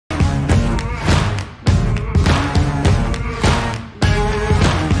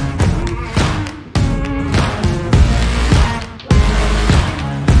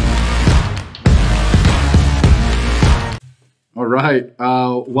right.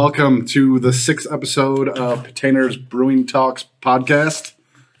 Welcome to the 6th episode of Petainer's Brewing Talks podcast.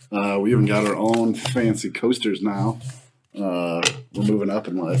 We even got our own fancy coasters now. We're moving up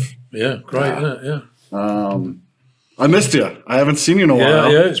in life. Yeah, great, isn't it? Yeah. I missed you. I haven't seen you in a while.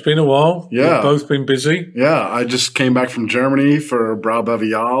 Yeah, it's been a while. Yeah. We've both been busy. Yeah, I just came back from Germany for Brau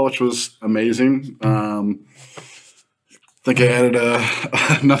Bevial, which was amazing. I think I added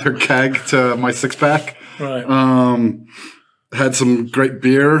another keg to my 6-pack. Right. Had some great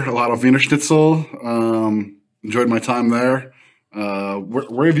beer, a lot of Wiener Schnitzel. Enjoyed my time there.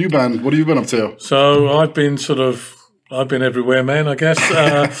 Where have you been? What have you been up to? So I've been everywhere, man, I guess.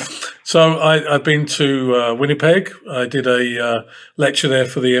 So I've been to Winnipeg. I did a lecture there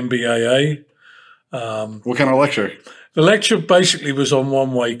for the MBAA. What kind of lecture? The lecture basically was on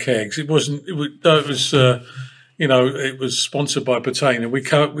one-way kegs. It was sponsored by Petainer. We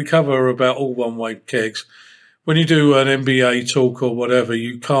cover about all one-way kegs. When you do an MBA talk or whatever,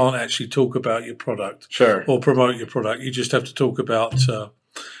 you can't actually talk about your product, sure, or promote your product. You just have to talk about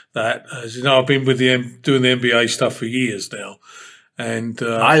that. As you know, I've been with doing the MBA stuff for years now, and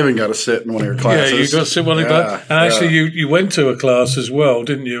I even got to sit in one of your classes. Yeah, you got to sit in one of your classes. And actually, you went to a class as well,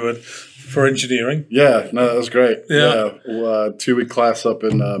 didn't you, for engineering? Yeah, no, that was great. Yeah, 2-week class up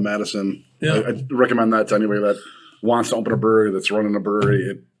in Madison. Yeah, I recommend that to anybody that wants to open a brewery, that's running a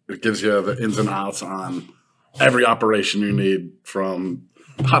brewery. It gives you the ins and outs on every operation you need, from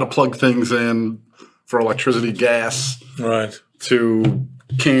how to plug things in for electricity, gas, right, to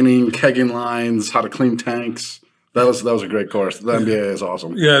canning, kegging lines, how to clean tanks. That was a great course. The MBA is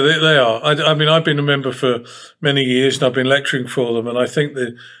awesome. Yeah, they are. I mean, I've been a member for many years, and I've been lecturing for them. And I think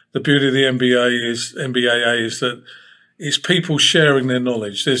the beauty of the MBAA is that it's people sharing their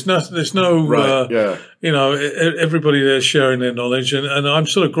knowledge. There's no right, everybody there sharing their knowledge, and I'm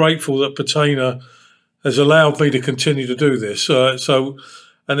sort of grateful that Petainer has allowed me to continue to do this.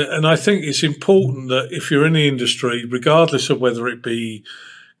 And I think it's important that if you're in the industry, regardless of whether it be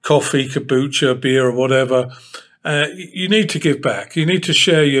coffee, kombucha, beer, or whatever, you need to give back. You need to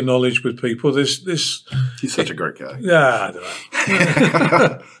share your knowledge with people. He's such a great guy. Yeah, I don't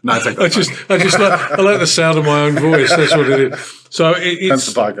know. No, I like the sound of my own voice. That's what it is. So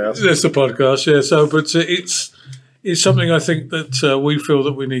that's the podcast. That's the podcast. Yeah. So, but it's something I think that we feel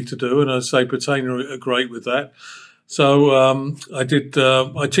that we need to do, and I'd say Petainer are great with that. So I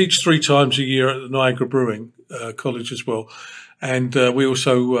teach 3 times a year at the Niagara Brewing College as well. And we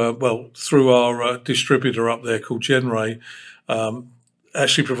also, through our distributor up there called Genray,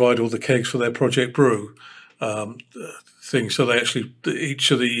 actually provide all the kegs for their Project Brew thing. So they actually,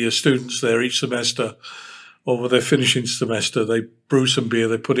 each of the students there each semester, or with their finishing semester, they brew some beer,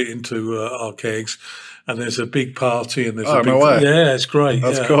 they put it into our kegs, and there's a big party. And there's no way. Yeah, it's great.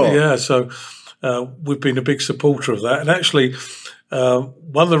 That's cool. Yeah, so we've been a big supporter of that. And actually,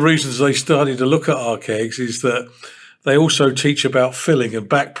 one of the reasons they started to look at our kegs is that they also teach about filling and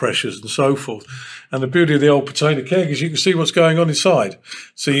back pressures and so forth. And the beauty of the old Petainer keg is you can see what's going on inside.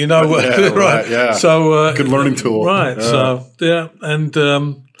 So you know what, right? Yeah. So good learning tool. Right. Yeah. So yeah. And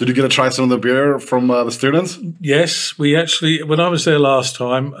did you get to try some of the beer from the students? Yes, we actually, when I was there last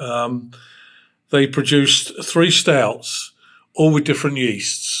time, they produced 3 stouts, all with different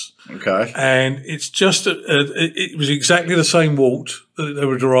yeasts. Okay. And it's just it was exactly the same malt that they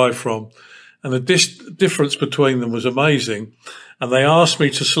were derived from. And the difference between them was amazing. And they asked me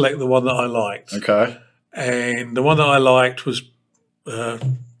to select the one that I liked. Okay. And the one that I liked was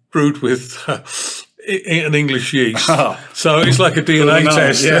brewed with an English yeast. Oh. So it's like a DNA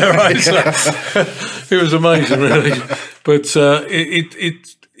test. Yeah. Right? So, it was amazing, really. But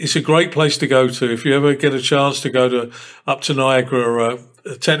it's a great place to go to. If you ever get a chance to go up to Niagara,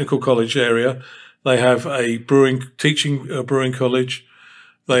 a technical college area, they have a brewing college.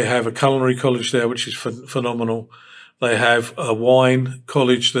 They have a culinary college there, which is phenomenal. They have a wine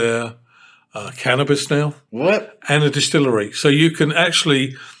college there, cannabis now. What? And a distillery. So you can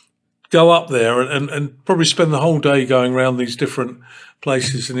actually go up there and probably spend the whole day going around these different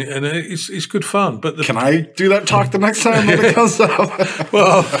places, and it's good fun. But can I do that talk the next time when it comes up?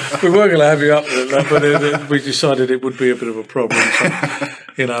 Well, we were going to have you up there, but we decided it would be a bit of a problem.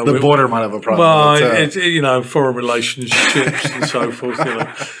 So, the border might have a problem. Well, foreign relationships and so forth.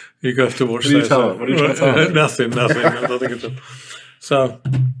 You have to watch. What are you telling? What are you trying to tell me? Nothing. Nothing at all. So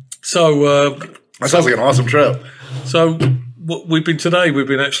that sounds like an awesome trip. So we've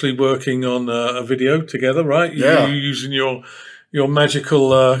been actually working on a video together, right? Yeah. You using your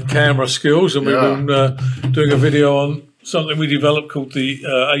magical camera skills, and we've been doing a video on something we developed called the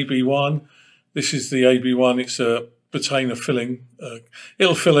AB1. This is the AB1. It's a Petainer filling.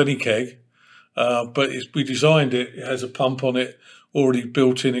 It'll fill any keg. we designed it. It has a pump on it already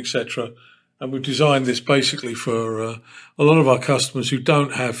built in, etc. And we've designed this basically for a lot of our customers who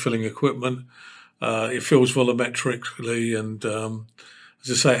don't have filling equipment. It fills volumetrically, and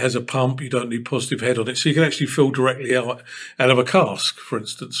as I say, it has a pump. You don't need positive head on it, so you can actually fill directly out of a cask, for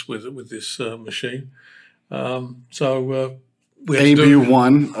instance, with this machine. We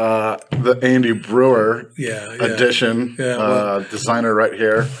AB1, the Andy Brewer edition, designer right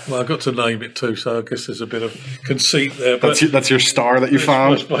here. Well, I got to name it too, so I guess there's a bit of conceit there. But that's your star that you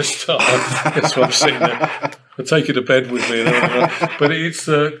found? That's my star. That's what I'm sitting there. I take it to bed with me. But it's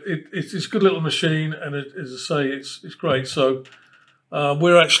a good little machine, and as I say, it's great. So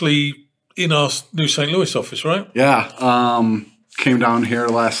we're actually in our new St. Louis office, right? Yeah. Came down here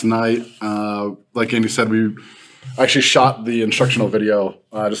last night. Like Andy said, we actually shot the instructional video,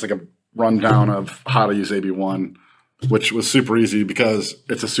 just like a rundown of how to use AB1, which was super easy because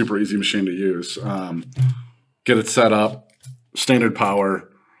it's a super easy machine to use. Get it set up, standard power,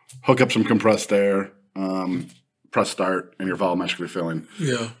 hook up some compressed air, press start, and you're volumetrically filling.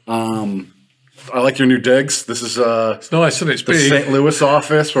 Yeah. I like your new digs. This is it's nice, and it's the big. St. Louis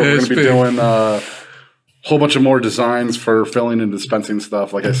office where we're going to be doing a whole bunch of more designs for filling and dispensing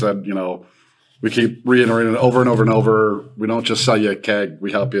stuff. Like I said, we keep reiterating it over and over and over. We don't just sell you a keg.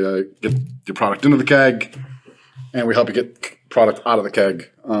 We help you get your product into the keg, and we help you get product out of the keg.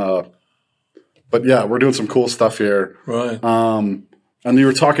 But yeah, we're doing some cool stuff here. Right. And you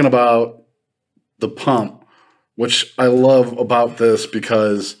were talking about the pump, which I love about this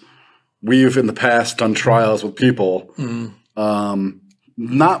because we've in the past done trials with people,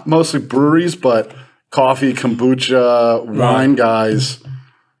 not mostly breweries, but coffee, kombucha, wine guys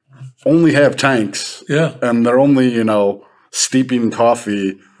only have tanks. Yeah. And they're only, steeping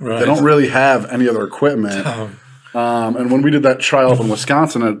coffee. Right. They don't really have any other equipment. And when we did that trial up in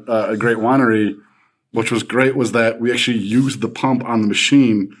Wisconsin at a great winery, which was great, was that we actually used the pump on the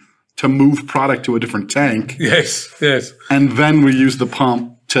machine to move product to a different tank. Yes, yes. And then we used the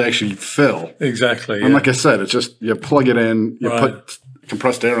pump to actually fill. Exactly. And like I said, it's just you plug it in, you put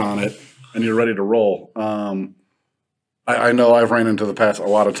compressed air on it, and you're ready to roll. I know I've ran into the past a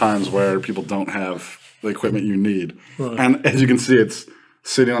lot of times where people don't have the equipment you need. Right. And as you can see, it's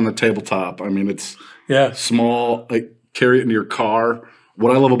sitting on the tabletop. I mean, it's small, like carry it into your car.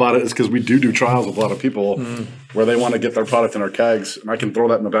 What I love about it is because we do trials with a lot of people where they want to get their product in our kegs, and I can throw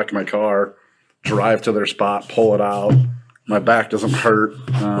that in the back of my car, drive to their spot, pull it out. My back doesn't hurt.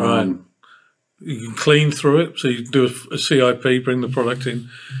 Right. You can clean through it, so you do a CIP, bring the product in,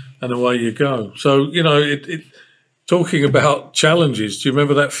 and away you go. So, talking about challenges, do you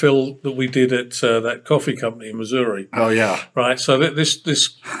remember that fill that we did at that coffee company in Missouri? Oh, yeah. Right, so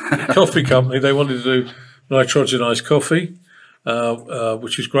this coffee company, they wanted to do nitrogenized coffee,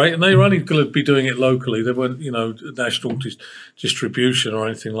 which is great, and they were only going to be doing it locally. They weren't, national distribution or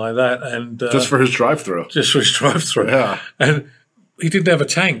anything like that. And just for his drive-through. Just for his drive-through. Yeah. And he didn't have a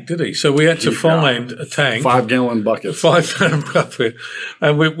tank, did he? So we had to find a tank. 5-gallon bucket. 5-gallon bucket.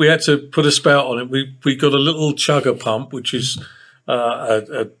 And we had to put a spout on it. We got a little chugger pump, which is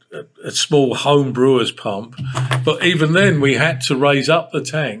a small home brewer's pump. But even then, we had to raise up the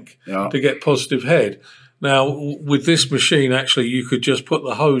tank to get positive head. Now, with this machine, actually, you could just put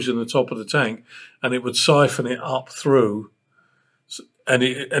the hose in the top of the tank, and it would siphon it up through, and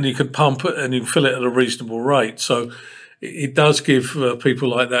you could pump it and you can fill it at a reasonable rate. So it does give people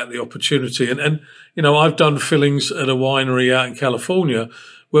like that the opportunity. And I've done fillings at a winery out in California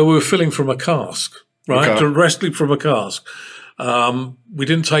where we were filling from a cask, right? Okay. Directly from a cask. We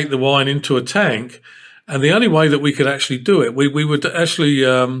didn't take the wine into a tank, and the only way that we could actually do it, we were actually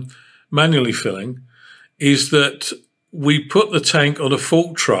manually filling, is that we put the tank on a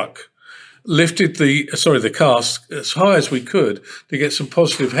fork truck, lifted the cask as high as we could to get some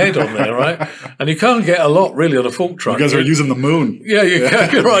positive head on there, right? And you can't get a lot really on a fork truck. You guys are using the moon. Yeah, you're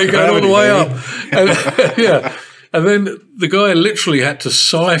right. You're going all the way up. And, and then the guy literally had to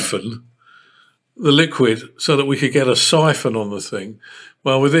siphon the liquid so that we could get a siphon on the thing.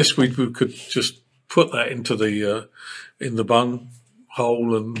 Well, with this, we could just put that into in the bung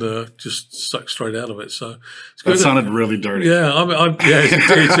hole and just suck straight out of it. So it's good. That sounded really dirty. Yeah,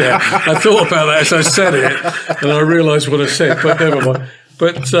 indeed, yeah. I thought about that as I said it, and I realised what I said, but never mind.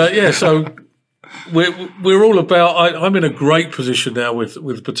 But so we're all about. I'm in a great position now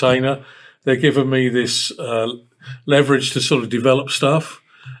with Petainer. They're giving me this leverage to sort of develop stuff.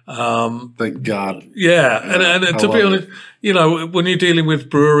 Thank God. Yeah, and to be honest, when you're dealing with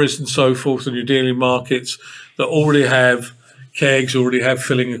breweries and so forth, and you're dealing with markets that already have kegs, already have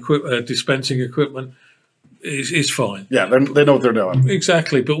filling equipment, dispensing equipment, is fine. Yeah, they know what they're doing.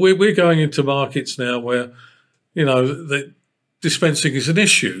 Exactly. But we're going into markets now where, the dispensing is an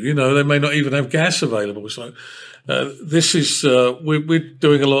issue. They may not even have gas available. So this is we're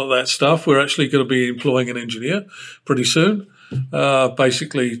doing a lot of that stuff. We're actually going to be employing an engineer pretty soon,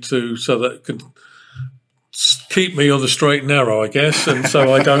 basically so that it can keep me on the straight and narrow, I guess, and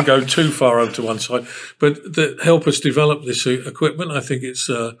so I don't go too far over to one side. But that help us develop this equipment. I think it's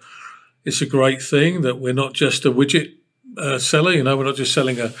a great thing that we're not just a widget seller. We're not just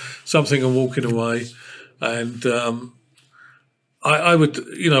selling something and walking away. And I would,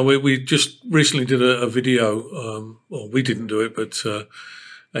 we just recently did a video. Well, we didn't do it, but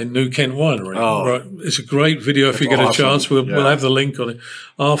a New Kent winery. Oh, right, it's a great video. If you get a chance, we'll have the link on it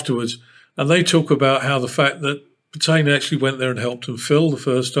afterwards. And they talk about how the fact that Petainer actually went there and helped them fill the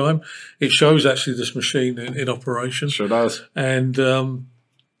first time. It shows actually this machine in operation. Sure does. And all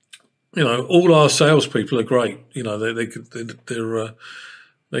our salespeople are great. They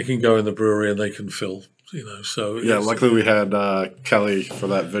can go in the brewery and they can fill. So yeah. Luckily, we had Kelly for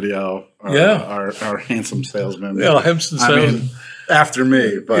that video. Our handsome salesman. Yeah, handsome salesman. After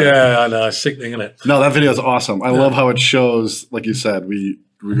me, but yeah, I know, it's sickening, isn't it? No, that video is awesome. I love how it shows, like you said, we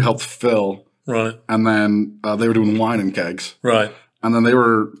helped fill, right, and then they were doing wine in kegs, right, and then they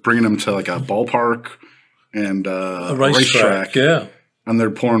were bringing them to like a ballpark and a racetrack, yeah, and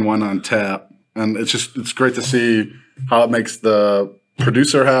they're pouring wine on tap, and it's great to see how it makes the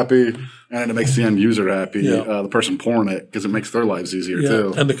producer happy and it makes the end user happy, the person pouring it, because it makes their lives easier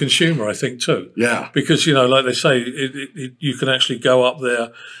too. And the consumer, I think, too. Yeah. Because, like they say, you can actually go up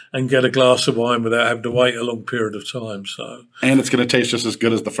there and get a glass of wine without having to wait a long period of time. So, and it's going to taste just as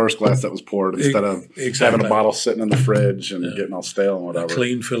good as the first glass that was poured, instead of having a bottle sitting in the fridge and getting all stale and whatever. A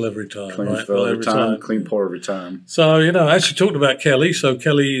clean fill every time. Clean fill every time, clean pour every time. So, actually talking about Kelly. So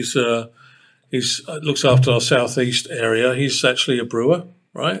Kelly looks after our southeast area. He's actually a brewer,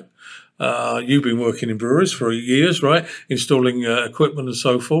 right? You've been working in breweries for years, right? Installing equipment and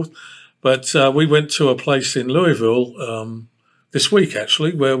so forth. But we went to a place in Louisville this week,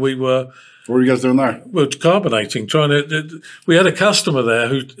 actually, where we were. What were you guys doing there? We were carbonating. We had a customer there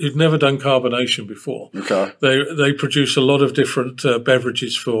who'd never done carbonation before. Okay. They produce a lot of different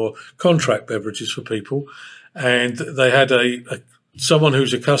beverages contract beverages for people, and they had someone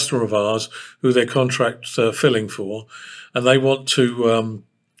who's a customer of ours who they're contract filling for, and they want to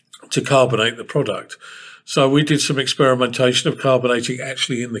carbonate the product. So we did some experimentation of carbonating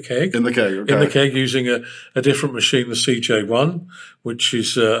actually in the keg. In the keg, okay. In the keg, using a different machine, the CJ1, which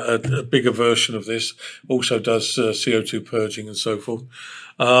is a bigger version of this, also does CO2 purging and so forth.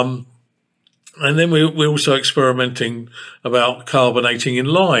 And then we're also experimenting about carbonating in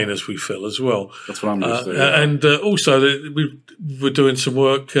line as we fill as well. That's what I'm used to. Yeah. And also we were doing some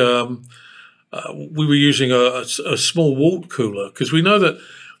work. We were using a small wort cooler, because we know that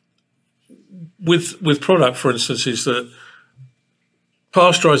with product, for instance, is that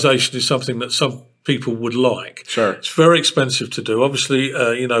pasteurization is something that some people would like. Sure. It's very expensive to do. Obviously,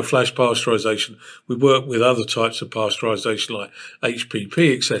 flash pasteurization, we work with other types of pasteurization like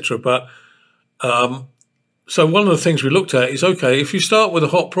HPP, etc. But so one of the things we looked at is, okay, if you start with a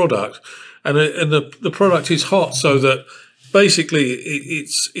hot product and the product is hot so that basically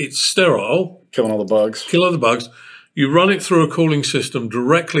it's sterile. Killing all the bugs. Kill all the bugs. You run it through a cooling system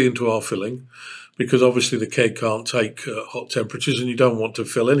directly into our filling, because obviously the keg can't take hot temperatures, and you don't want to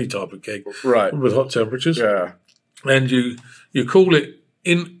fill any type of keg with hot temperatures. Yeah. And you cool it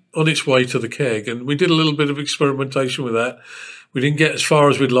on its way to the keg. And we did a little bit of experimentation with that. We didn't get as far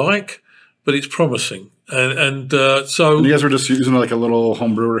as we'd like, but it's promising. And you guys were just using like a little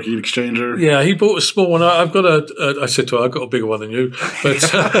home brewer heat exchanger? Yeah, he bought a small one. I said to her, I've got a bigger one than you, but it's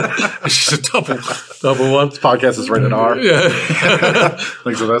just a double one. This podcast is rated R. Yeah.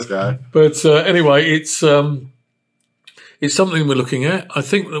 Thanks to this guy. But anyway, it's something we're looking at. I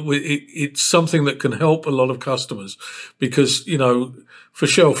think that it's something that can help a lot of customers, because, for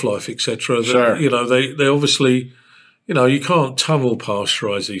shelf life, etc. Sure. They obviously, you can't tunnel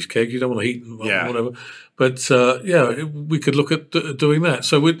pasteurize these kegs. You don't want to heat them up or whatever. But, we could look at doing that.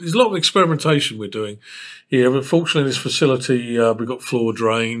 So there's a lot of experimentation we're doing here. But fortunately, in this facility, we've got floor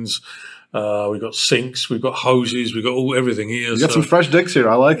drains, we've got sinks, we've got hoses, we've got everything here. You got some fresh dicks here.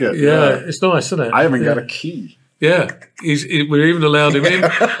 I like it. Yeah, it's nice, isn't it? I haven't got a key. Yeah, we even allowed him in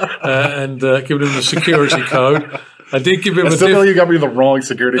and given him the security code. I did give him I still feel you got me the wrong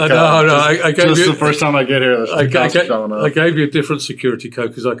security code. No, I gave you the first time I get here. I gave you a different security code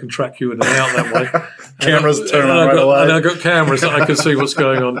because I can track you in and out that way. Cameras turn on right away. And I got cameras that I can see what's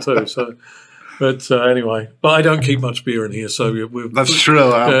going on too. So, But anyway, but I don't keep much beer in here, so that's true.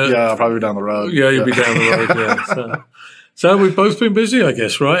 I'll probably be down the road. Yeah, you'll be down the road. Yeah. So we've both been busy, I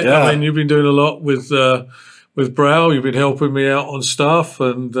guess, right? Yeah. I mean, you've been doing a lot with Brow. You've been helping me out on stuff,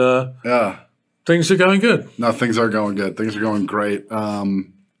 and things are going good. No, things are going good. Things are going great.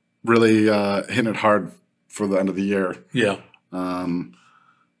 Really hitting it hard for the end of the year. Yeah. And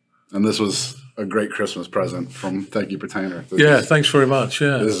this was a great Christmas present from Thank You, Petainer. Thanks very much.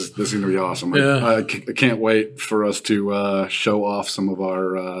 Yeah. This is going to be awesome. Yeah. I can't wait for us to show off some of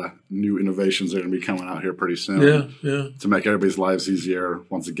our new innovations that are going to be coming out here pretty soon. Yeah. To make everybody's lives easier,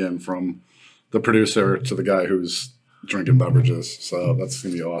 once again, from the producer to the guy who's drinking beverages. So that's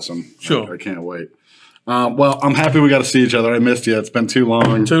going to be awesome. Sure. I can't wait. Well, I'm happy we got to see each other. I missed you. It's been too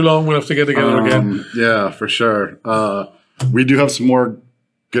long. Too long. We'll have to get together again. Yeah, for sure. We do have some more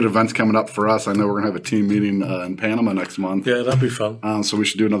good events coming up for us. I know we're going to have a team meeting in Panama next month. Yeah, that'd be fun. So we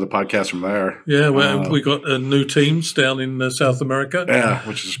should do another podcast from there. Yeah, we got new teams down in South America. Yeah,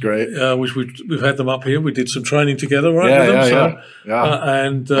 which is great. Which we've had them up here. We did some training together, right? Yeah.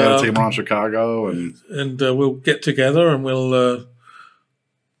 And take them around Chicago, and we'll get together and we'll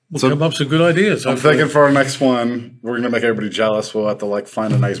come up with some good ideas. I'm thinking for our next one, we're going to make everybody jealous. We'll have to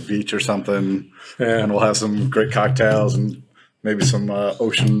find a nice beach or something, and we'll have some great cocktails and maybe some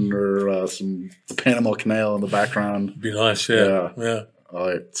ocean or some Panama Canal in the background. Be nice, yeah. All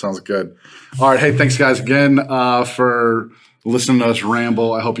right, sounds good. All right, hey, thanks guys again for listening to us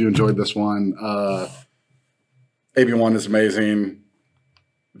ramble. I hope you enjoyed this one. AB1 is amazing,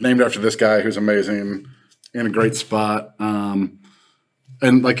 named after this guy who's amazing, in a great spot. And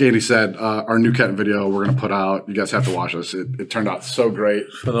like Andy said, our new cat video we're going to put out. You guys have to watch this. It turned out so great.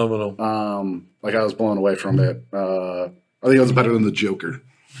 Phenomenal. I was blown away from it. I think it was better than The Joker.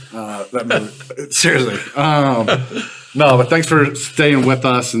 That movie. Seriously. No, but thanks for staying with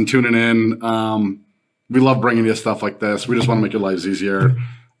us and tuning in. We love bringing you stuff like this. We just want to make your lives easier.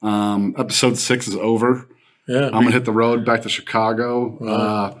 Episode 6 is over. Yeah. I'm going to hit the road back to Chicago.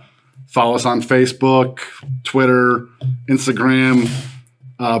 Right. Follow us on Facebook, Twitter, Instagram,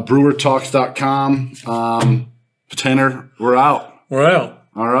 brewertalks.com. Petainer, we're out. We're out.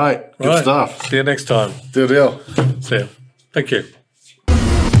 All right. Good stuff. See you next time. Deal. See you. Thank you.